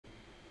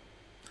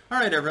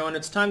Alright everyone,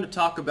 it's time to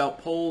talk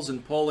about polls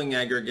and polling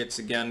aggregates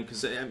again,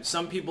 because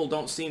some people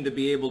don't seem to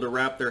be able to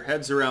wrap their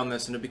heads around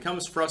this, and it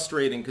becomes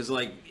frustrating because,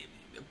 like,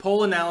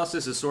 poll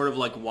analysis is sort of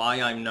like why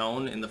I'm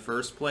known in the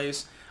first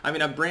place. I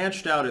mean, I've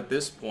branched out at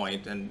this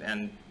point,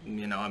 and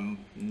you know, I'm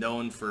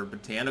known for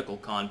botanical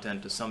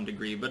content to some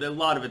degree, but a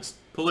lot of it's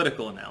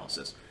political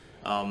analysis.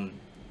 An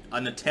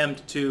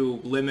attempt to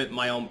limit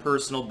my own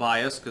personal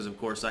bias, because of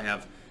course I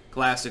have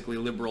classically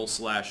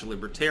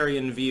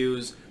liberal/libertarian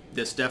views.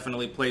 This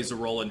definitely plays a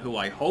role in who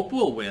I hope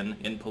will win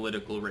in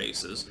political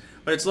races.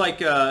 But it's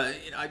like,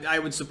 I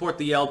would support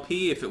the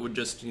LP if it would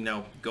just, you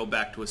know, go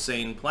back to a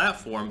sane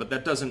platform, but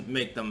that doesn't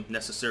make them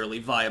necessarily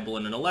viable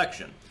in an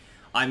election.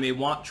 I may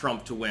want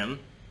Trump to win,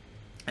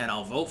 and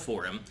I'll vote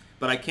for him,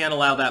 but I can't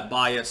allow that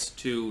bias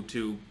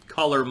to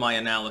color my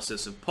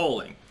analysis of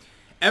polling.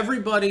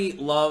 Everybody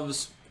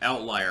loves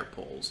outlier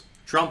polls.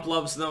 Trump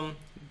loves them.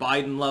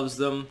 Biden loves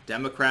them,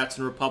 Democrats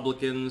and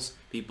Republicans,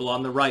 people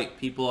on the right,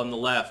 people on the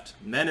left,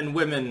 men and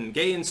women,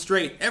 gay and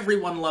straight,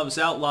 everyone loves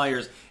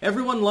outliers.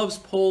 Everyone loves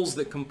polls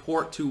that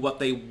comport to what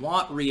they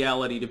want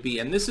reality to be,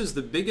 and this is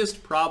the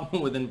biggest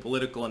problem within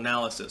political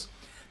analysis.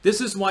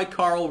 This is why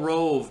Karl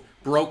Rove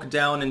broke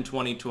down in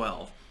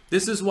 2012.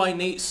 This is why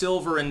Nate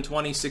Silver in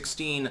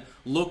 2016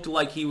 looked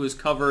like he was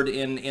covered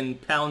in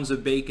pounds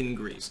of bacon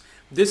grease.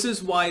 This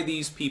is why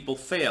these people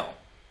fail,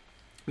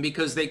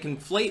 because they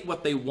conflate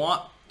what they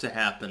want to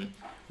happen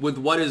with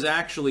what is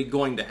actually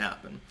going to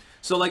happen.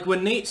 So like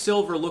when Nate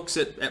Silver looks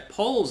at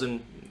polls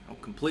and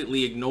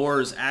completely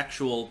ignores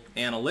actual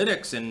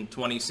analytics in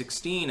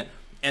 2016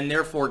 and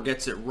therefore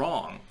gets it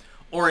wrong,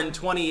 or in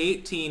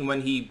 2018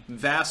 when he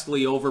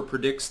vastly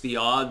overpredicts the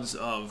odds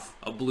of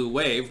a blue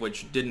wave,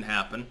 which didn't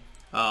happen,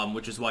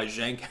 which is why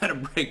Cenk had a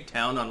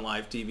breakdown on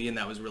live TV, and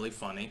that was really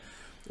funny.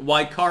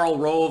 Why Karl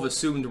Rove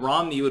assumed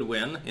Romney would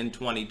win in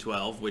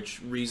 2012,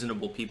 which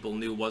reasonable people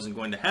knew wasn't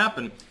going to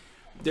happen.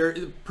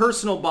 Their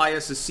personal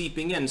bias is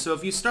seeping in. So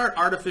if you start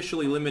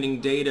artificially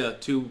limiting data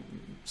to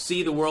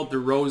see the world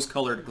through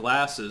rose-colored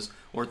glasses,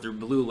 or through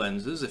blue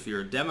lenses, if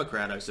you're a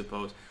Democrat, I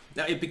suppose,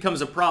 now it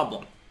becomes a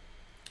problem.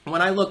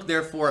 When I look,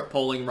 therefore, at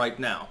polling right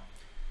now,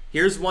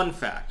 here's one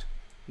fact.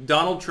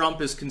 Donald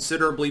Trump is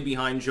considerably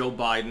behind Joe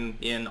Biden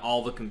in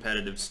all the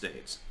competitive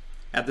states.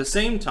 At the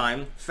same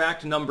time,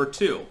 fact number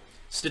two,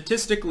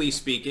 statistically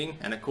speaking,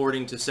 and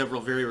according to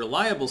several very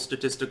reliable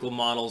statistical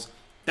models,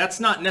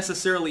 that's not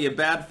necessarily a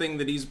bad thing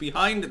that he's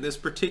behind at this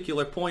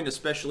particular point,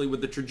 especially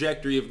with the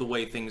trajectory of the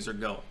way things are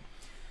going.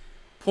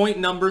 Point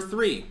number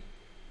three,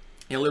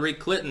 Hillary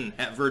Clinton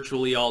at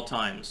virtually all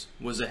times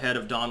was ahead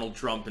of Donald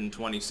Trump in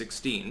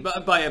 2016,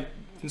 by a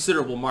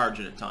considerable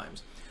margin at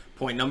times.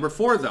 Point number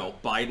four, though,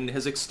 Biden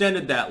has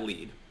extended that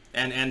lead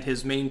and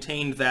has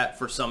maintained that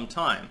for some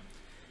time.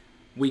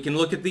 We can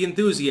look at the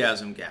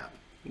enthusiasm gap.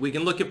 We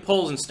can look at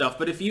polls and stuff,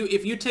 but if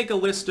you take a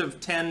list of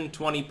 10,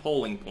 20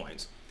 polling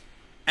points,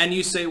 and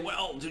you say,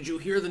 well, did you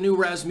hear the new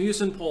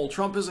Rasmussen poll?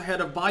 Trump is ahead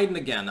of Biden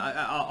again.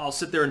 I'll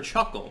sit there and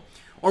chuckle.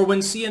 Or when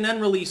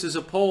CNN releases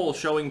a poll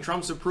showing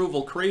Trump's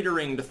approval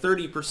cratering to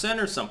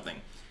 30% or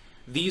something.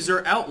 These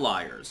are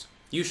outliers.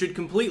 You should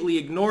completely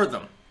ignore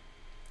them.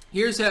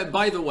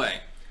 By the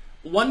way,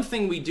 one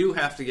thing we do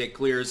have to get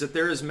clear is that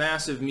there is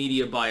massive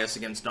media bias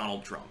against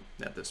Donald Trump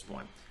at this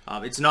point.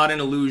 It's not an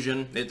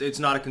illusion. It's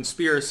not a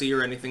conspiracy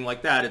or anything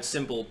like that. It's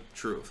simple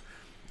truth.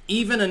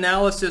 Even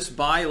analysis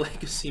by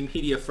legacy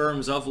media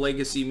firms of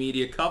legacy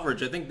media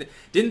coverage. I think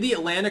didn't The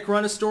Atlantic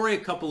run a story a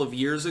couple of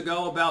years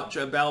ago about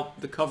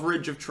the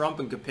coverage of Trump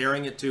and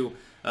comparing it to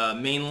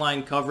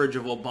mainline coverage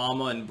of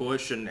Obama and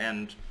Bush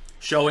and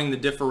showing the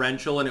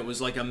differential, and it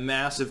was like a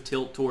massive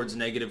tilt towards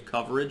negative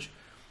coverage.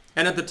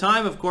 And at the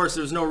time, of course,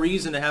 there was no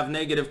reason to have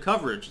negative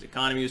coverage. The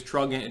economy was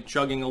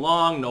chugging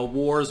along, no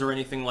wars or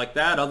anything like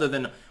that. Other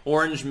than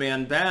Orange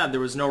Man bad, there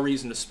was no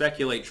reason to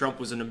speculate Trump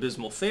was an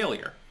abysmal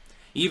failure.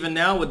 Even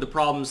now with the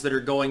problems that are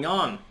going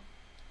on,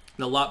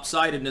 the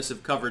lopsidedness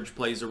of coverage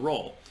plays a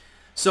role.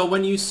 So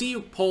when you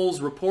see polls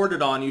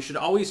reported on, you should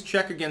always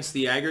check against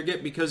the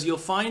aggregate, because you'll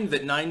find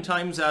that 9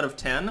 times out of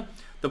 10,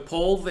 the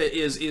poll that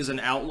is an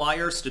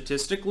outlier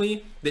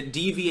statistically that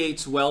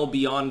deviates well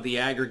beyond the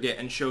aggregate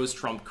and shows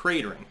Trump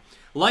cratering.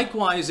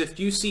 Likewise, if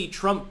you see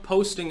Trump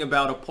posting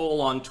about a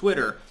poll on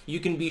Twitter, you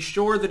can be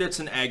sure that it's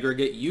an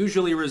aggregate,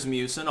 usually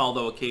Rasmussen,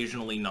 although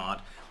occasionally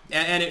not.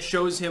 And it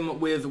shows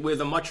him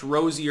with a much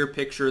rosier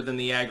picture than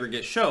the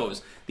aggregate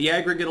shows. The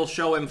aggregate will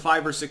show him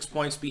 5 or 6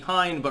 points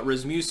behind, but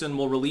Rasmussen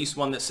will release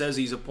one that says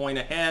he's a point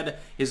ahead,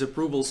 his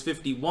approval's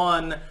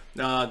 51,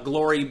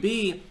 glory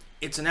be.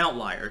 It's an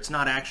outlier. It's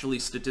not actually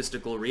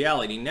statistical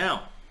reality.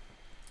 Now,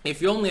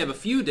 if you only have a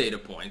few data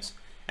points,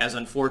 as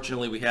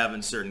unfortunately we have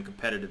in certain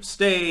competitive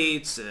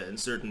states, and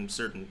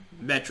certain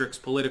metrics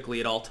politically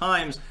at all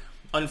times,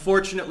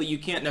 unfortunately, you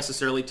can't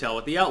necessarily tell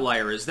what the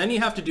outlier is. Then you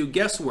have to do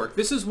guesswork.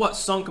 This is what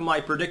sunk my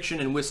prediction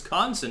in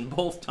Wisconsin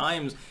both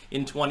times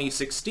in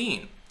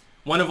 2016.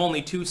 One of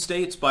only 2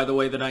 states, by the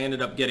way, that I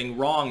ended up getting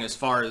wrong as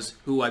far as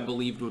who I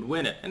believed would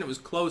win it. And it was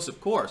close,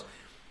 of course.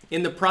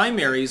 In the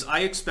primaries, I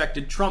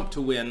expected Trump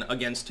to win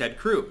against Ted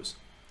Cruz.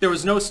 There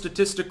was no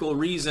statistical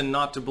reason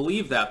not to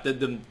believe that.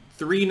 The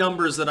three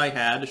numbers that I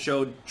had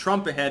showed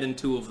Trump ahead in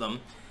two of them,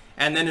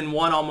 and then in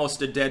one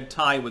almost a dead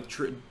tie with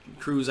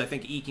Cruz, I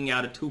think, eking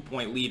out a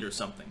 2-point lead or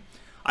something.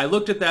 I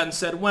looked at that and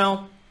said,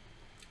 well,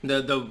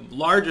 the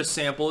largest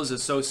sample is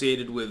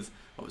associated with,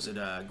 what was it,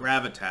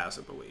 gravitas,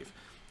 I believe.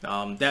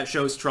 That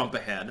shows Trump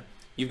ahead.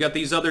 You've got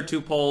these other two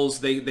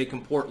polls, they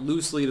comport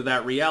loosely to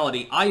that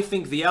reality. I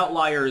think the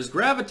outlier is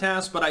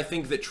gravitas, but I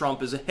think that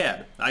Trump is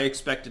ahead. I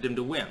expected him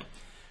to win.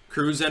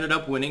 Cruz ended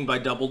up winning by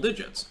double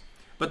digits.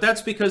 But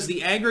that's because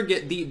the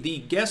aggregate, the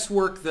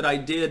guesswork that I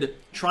did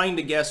trying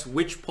to guess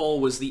which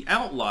poll was the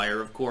outlier,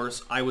 of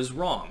course, I was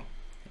wrong.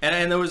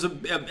 And there was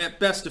at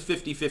best a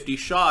 50-50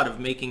 shot of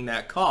making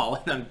that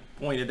call. And I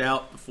pointed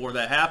out before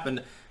that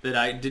happened that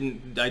I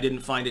didn't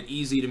find it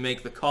easy to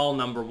make the call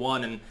number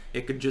one, and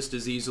it could just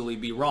as easily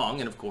be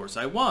wrong, and of course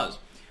I was.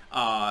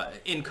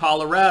 In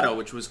Colorado,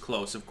 which was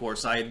close, of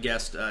course, I had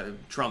guessed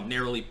Trump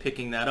narrowly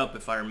picking that up,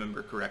 if I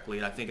remember correctly,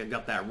 and I think I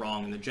got that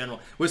wrong in the general.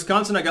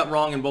 Wisconsin, I got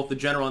wrong in both the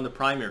general and the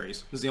primaries.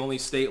 It was the only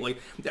state, like,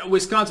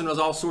 Wisconsin was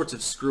all sorts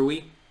of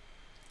screwy.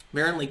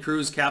 Apparently,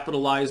 Cruz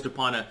capitalized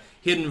upon a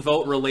hidden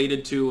vote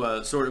related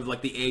to sort of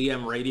like the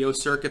AM radio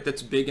circuit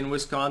that's big in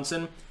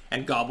Wisconsin,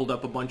 and gobbled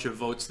up a bunch of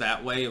votes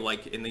that way,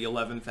 like in the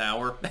 11th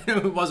hour.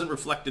 It wasn't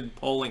reflected in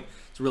polling.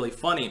 It's really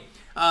funny.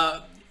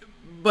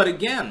 But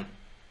again,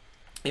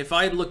 if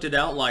I had looked at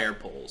outlier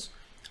polls,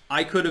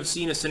 I could have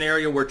seen a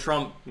scenario where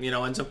Trump,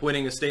 ends up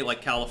winning a state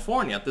like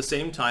California. At the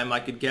same time, I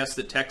could guess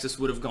that Texas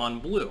would have gone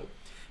blue.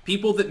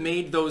 People that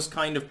made those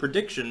kind of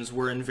predictions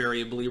were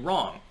invariably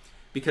wrong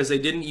because they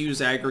didn't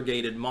use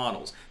aggregated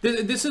models.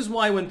 This is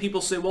why when people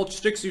say, well,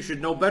 Sticks, you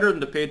should know better than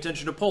to pay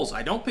attention to polls.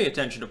 I don't pay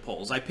attention to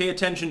polls. I pay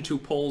attention to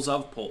polls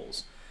of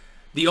polls.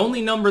 The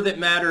only number that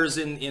matters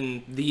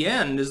in the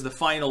end is the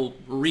final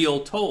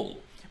real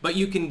total. But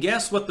you can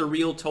guess what the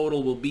real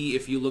total will be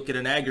if you look at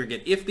an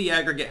aggregate, if the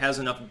aggregate has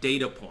enough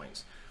data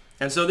points.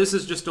 And so this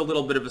is just a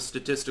little bit of a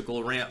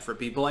statistical rant for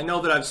people. I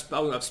know that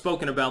I've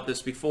spoken about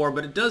this before,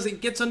 but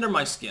it gets under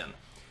my skin.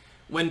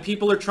 When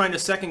people are trying to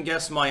second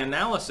guess my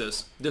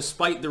analysis,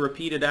 despite the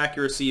repeated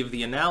accuracy of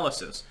the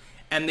analysis,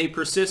 and they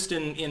persist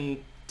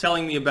in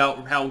telling me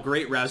about how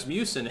great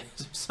Rasmussen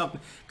is or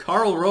something.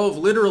 Karl Rove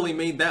literally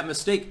made that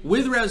mistake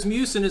with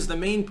Rasmussen as the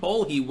main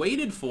poll he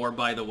waited for,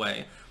 by the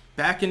way,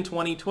 back in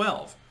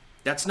 2012.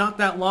 That's not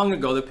that long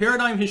ago. The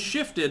paradigm has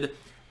shifted,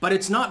 but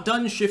it's not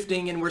done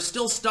shifting, and we're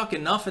still stuck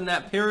enough in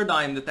that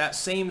paradigm that that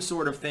same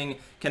sort of thing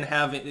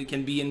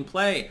can be in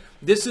play.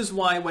 This is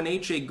why when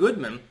H.A.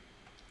 Goodman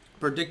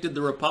predicted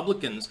the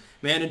Republicans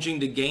managing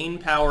to gain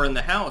power in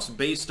the House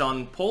based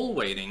on poll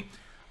weighting,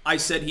 I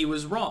said he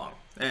was wrong.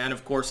 And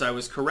of course I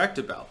was correct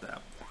about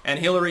that. And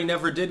Hillary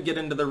never did get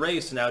into the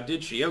race now,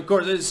 did she? Of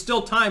course, there's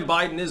still time.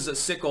 Biden is a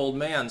sick old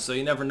man, so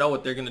you never know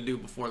what they're going to do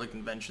before the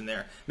convention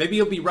there. Maybe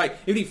he'll be right.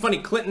 It'd be funny,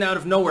 Clinton out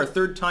of nowhere,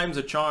 third time's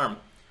a charm,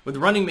 with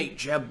running mate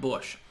Jeb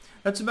Bush.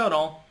 That's about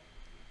all.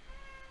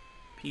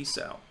 Peace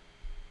out.